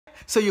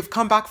So you've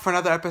come back for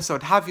another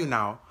episode, have you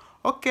now?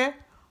 Okay,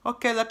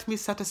 let me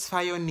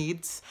satisfy your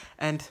needs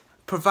and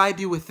provide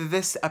you with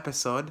this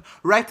episode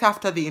right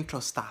after the intro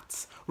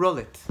starts. Roll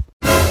it.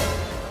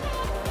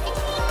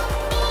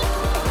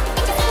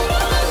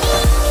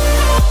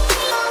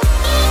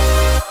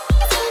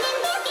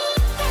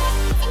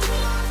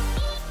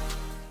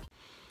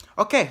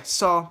 Okay,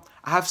 so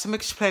I have some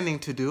explaining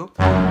to do.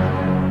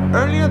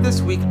 Earlier this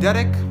week,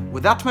 Derek,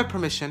 without my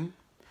permission,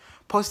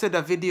 posted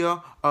a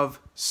video of,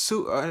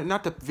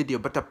 not a video,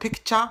 but a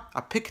picture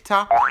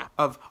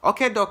of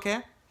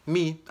Okeea,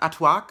 me at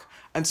work,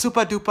 and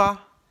Super Duper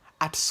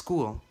at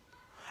school.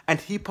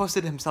 And he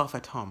posted himself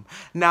at home.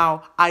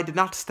 Now, I did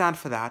not stand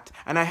for that,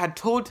 and I had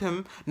told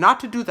him not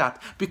to do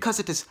that because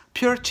it is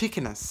pure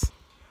cheekiness.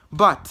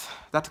 But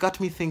that got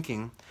me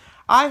thinking.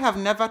 I have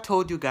never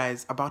told you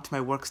guys about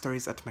my work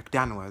stories at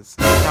McDonald's.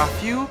 Now, a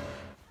few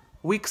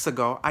weeks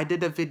ago, I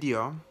did a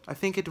video. I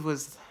think it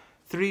was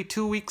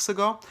 2 weeks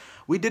ago.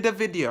 We did a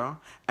video,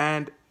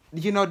 and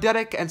you know,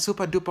 Derek and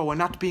Super Duper were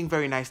not being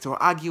very nice. They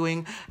were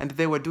arguing, and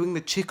they were doing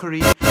the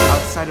chicory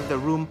outside of the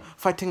room,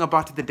 fighting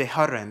about the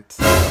deodorant.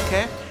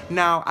 Okay?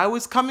 Now, I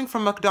was coming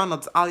from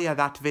McDonald's earlier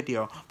that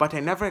video, but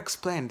I never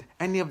explained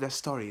any of the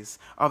stories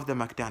of the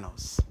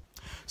McDonald's.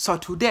 So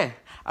today,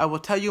 I will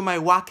tell you my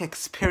work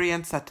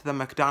experience at the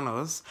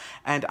McDonald's,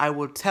 and I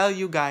will tell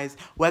you guys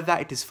whether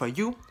it is for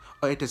you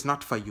or it is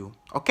not for you.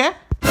 Okay?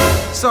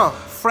 So,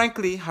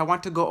 frankly, I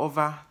want to go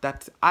over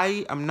that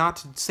I am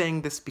not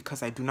saying this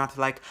because I do not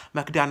like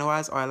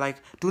McDonald's or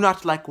do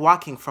not like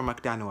working for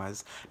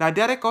McDonald's. Now,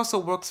 Derek also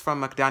works for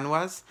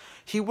McDonald's.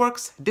 He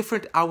works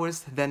different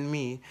hours than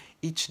me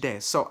each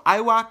day. So,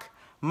 I work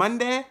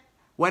Monday,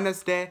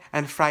 Wednesday,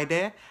 and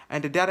Friday,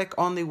 and Derek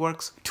only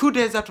works 2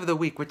 days out of the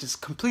week, which is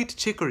complete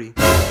chicory.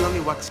 He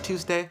only works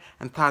Tuesday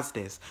and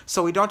Thursdays.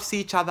 So we don't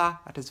see each other,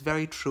 that is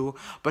very true,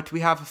 but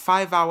we have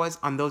 5 hours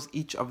on those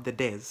each of the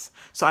days.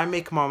 So I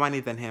make more money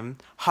than him,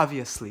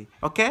 obviously,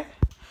 okay?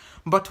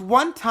 But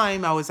one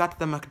time I was at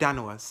the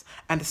McDonald's,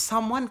 and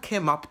someone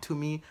came up to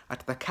me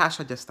at the cash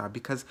register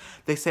because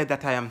they said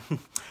that I am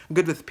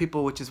good with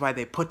people, which is why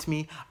they put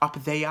me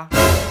up there.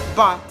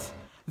 But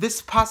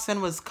this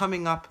person was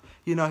coming up,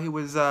 you know, he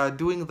was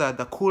doing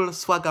the cool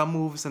swagger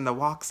moves and the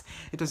walks.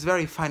 It was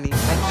very funny.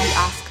 And he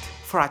asked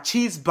for a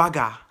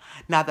cheeseburger.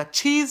 Now, the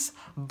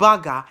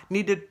cheeseburger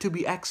needed to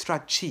be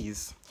extra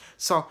cheese.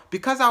 So,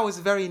 because I was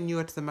very new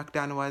at the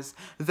McDonald's,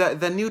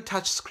 the new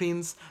touch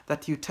screens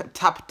that you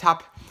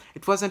tap,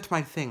 it wasn't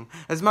my thing.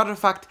 As a matter of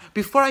fact,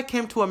 before I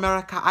came to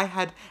America, I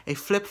had a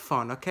flip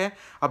phone, okay?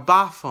 A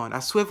bar phone,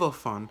 a swivel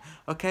phone,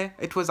 okay?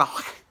 It was a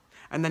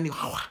and then you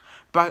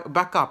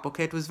back up,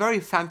 okay? It was very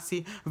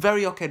fancy,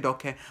 very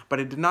Okeea, but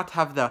it did not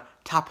have the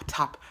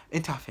tap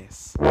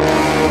interface.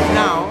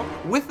 Now,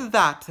 with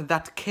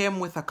that came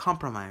with a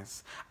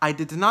compromise. I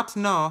did not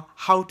know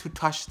how to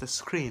touch the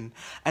screen,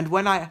 and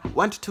when I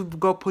went to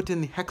go put in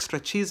the extra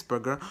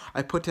cheeseburger,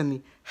 I put in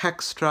the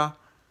extra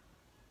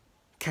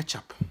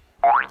ketchup.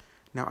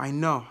 Now, I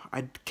know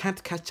I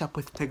can't catch up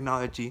with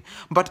technology,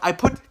 but I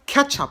put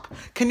ketchup.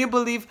 Can you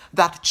believe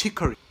that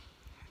chicory?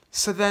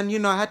 So then, you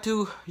know, I had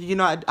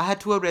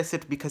to erase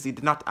it because he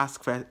did not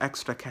ask for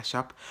extra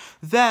ketchup.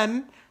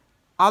 Then,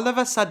 all of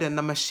a sudden,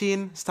 the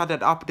machine started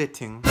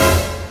updating.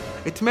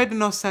 It made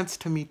no sense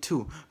to me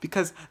too,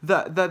 because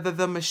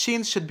the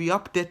machine should be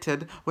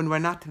updated when we're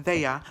not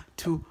there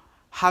to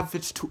have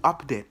it to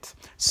update.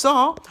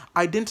 So,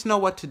 I didn't know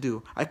what to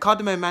do. I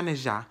called my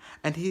manager,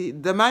 and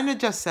the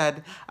manager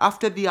said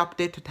after the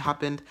update had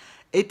happened,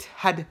 it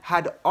had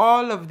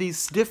all of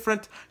these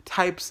different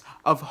types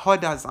of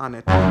orders on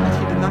it that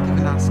he did not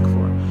even ask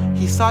for.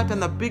 He saw it on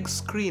the big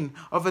screen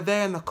over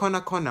there in the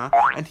corner,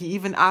 and he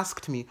even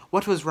asked me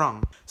what was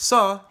wrong.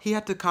 So he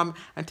had to come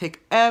and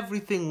take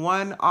everything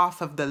one off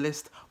of the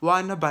list,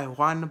 one by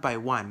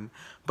one.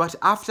 But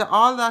after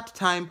all that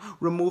time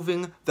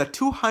removing the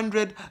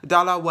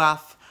 $200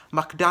 worth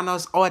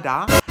McDonald's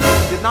order,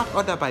 he did not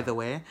order, by the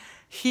way,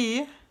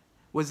 he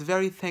was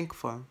very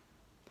thankful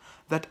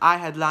that I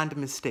had learned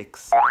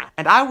mistakes.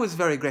 And I was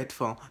very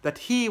grateful that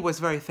he was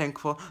very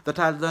thankful that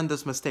I had learned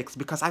those mistakes,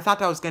 because I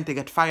thought I was going to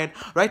get fired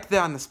right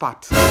there on the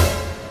spot.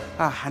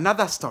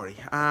 Another story.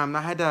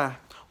 I had a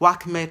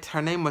workmate,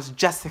 her name was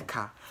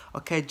Jessica.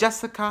 Okay,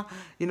 Jessica,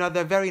 you know,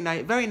 they're very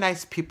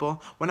nice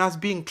people. When I was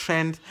being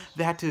trained,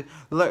 they had to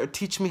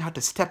teach me how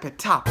to step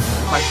it up,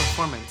 my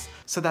performance,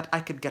 so that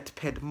I could get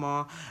paid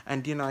more.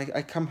 And, you know,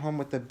 I come home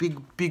with the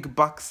big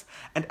bucks,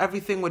 and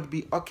everything would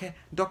be okay,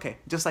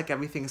 just like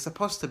everything is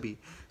supposed to be.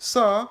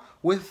 So,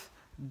 with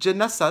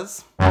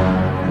Jessica's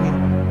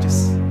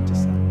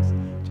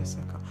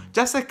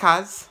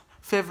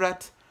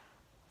favorite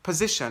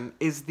position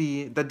is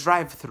the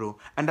drive-through,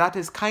 and that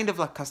is kind of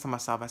like customer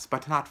service,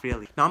 but not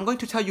really. Now, I'm going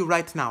to tell you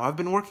right now, I've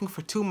been working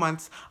for 2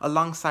 months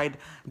alongside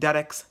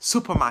Derek's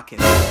supermarket.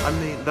 I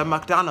mean, the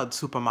McDonald's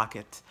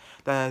supermarket,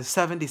 the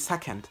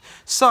 72nd.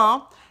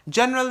 So,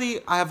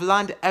 generally, I have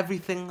learned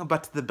everything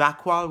but the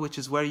back wall, which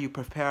is where you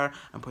prepare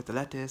and put the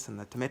lettuce and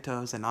the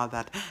tomatoes and all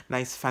that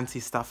nice fancy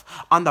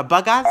stuff on the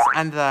burgers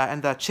and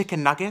the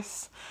chicken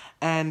nuggets.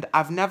 And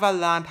I've never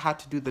learned how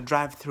to do the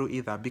drive-through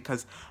either,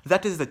 because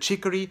that is the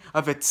chicory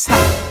of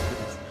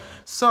itself.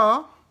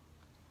 So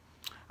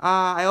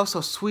I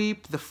also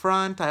sweep the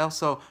front. I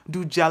also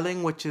do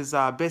gelling, which is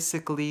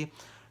basically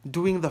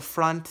doing the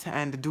front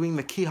and doing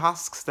the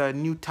kiosks, the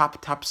new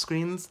tap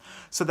screens,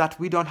 so that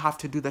we don't have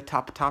to do the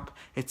tap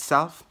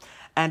itself.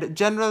 And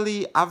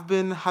generally, I've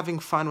been having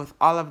fun with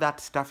all of that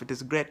stuff. It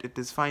is great. It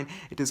is fine.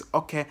 It is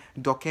okay,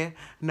 Dokeea.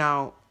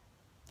 Now,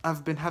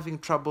 I've been having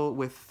trouble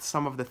with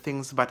some of the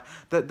things, but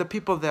the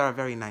people there are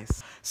very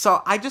nice.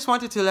 So I just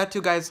wanted to let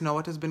you guys know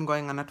what has been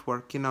going on at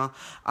work. You know,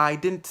 I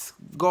didn't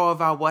go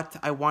over what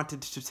I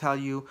wanted to tell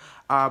you.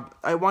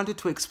 I wanted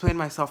to explain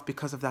myself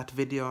because of that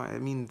video. I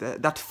mean,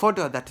 that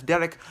photo that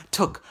Derek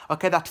took.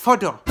 Okay, that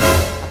photo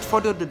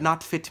did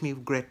not fit me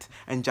great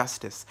and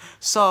justice.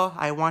 So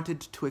I wanted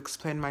to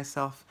explain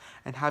myself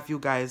and have you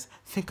guys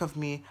think of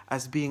me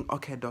as being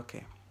okay,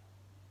 Dokeea.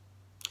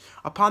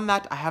 Upon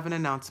that, I have an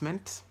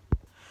announcement.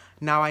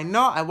 Now I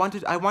know I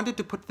wanted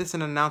to put this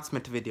in an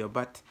announcement video,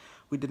 but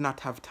we did not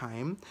have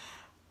time.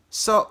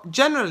 So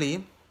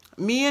generally,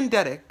 me and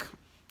Derek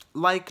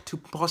like to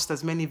post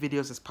as many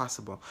videos as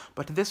possible,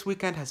 but this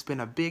weekend has been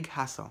a big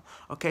hassle.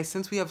 Okay,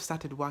 since we have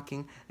started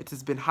working, it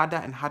has been harder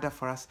and harder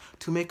for us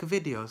to make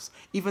videos,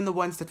 even the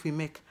ones that we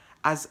make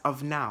as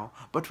of now.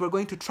 But we're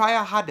going to try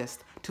our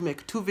hardest to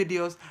make 2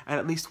 videos and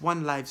at least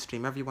 1 live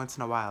stream every once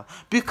in a while,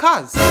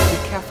 because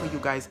we care for you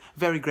guys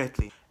very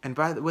greatly. And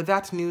with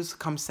that news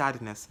comes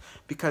sadness,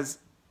 because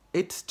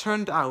it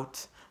turned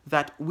out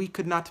that we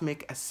could not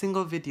make a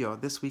single video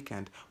this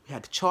weekend. We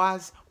had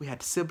chores, we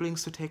had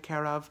siblings to take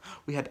care of,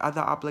 we had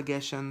other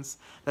obligations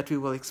that we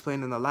will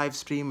explain in the live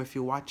stream if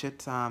you watch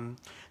it.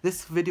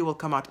 This video will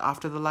come out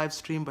after the live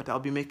stream, but I'll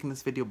be making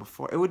this video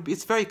before.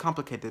 It's very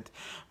complicated,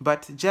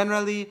 but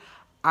generally,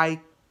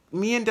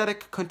 me and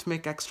Derek couldn't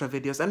make extra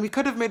videos, and we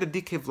could have made a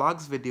DK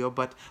Vlogs video,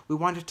 but we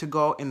wanted to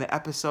go in the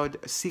episode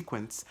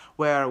sequence,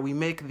 where we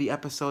make the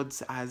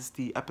episodes as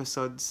the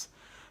episodes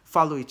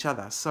follow each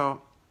other.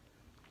 So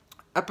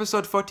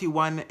episode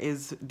 41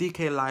 is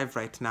DK Live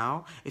right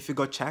now, if you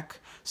go check.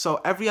 So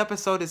every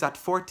episode is at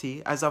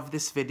 40 as of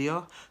this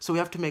video. So we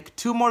have to make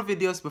 2 more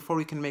videos before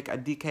we can make a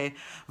DK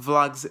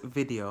Vlogs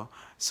video,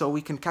 so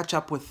we can catch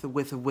up with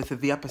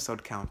the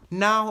episode count.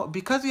 Now,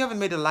 because we haven't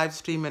made a live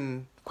stream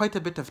in quite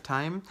a bit of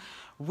time,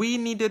 we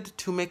needed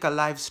to make a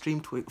live stream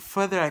to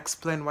further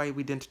explain why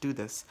we didn't do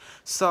this.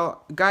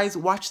 So guys,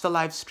 watch the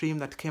live stream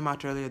that came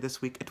out earlier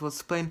this week. It will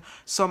explain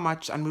so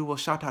much, and we will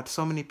shout out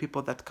so many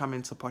people that come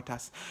and support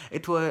us.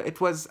 It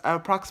was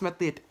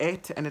approximately at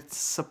 8, and it's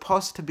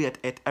supposed to be at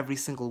 8 every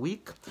single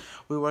week.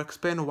 We will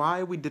explain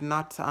why we did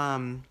not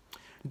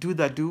do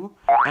the do,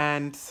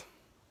 and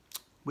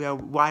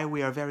why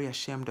we are very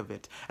ashamed of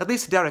it. At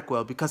least Derek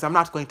will, because I'm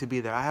not going to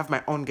be there. I have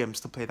my own games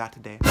to play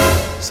that day.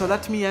 So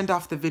let me end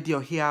off the video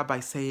here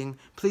by saying,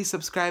 please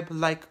subscribe,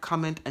 like,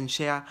 comment, and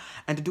share,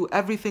 and do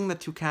everything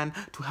that you can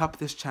to help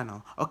this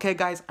channel. Okay,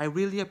 guys, I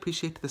really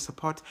appreciate the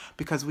support,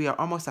 because we are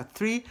almost at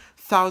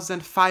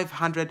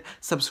 3,500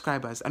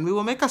 subscribers, and we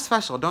will make a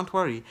special, don't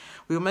worry.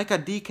 We will make a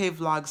DK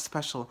Vlog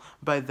special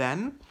by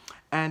then,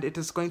 and it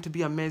is going to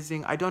be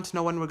amazing. I don't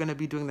know when we're going to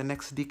be doing the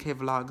next DK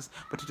Vlogs,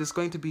 but it is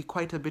going to be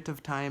quite a bit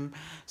of time,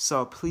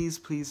 so please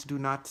do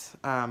not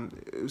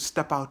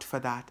step out for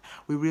that.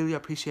 We really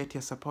appreciate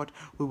your support.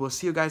 We will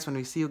see you guys when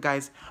we see you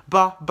guys.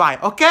 Bye,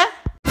 okay?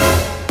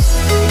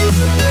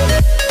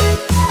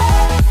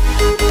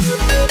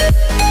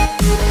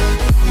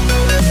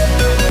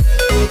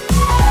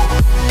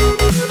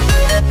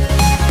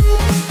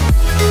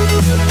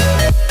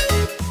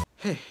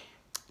 Hey,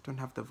 I don't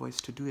have the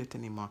voice to do it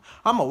anymore.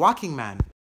 I'm a walking man.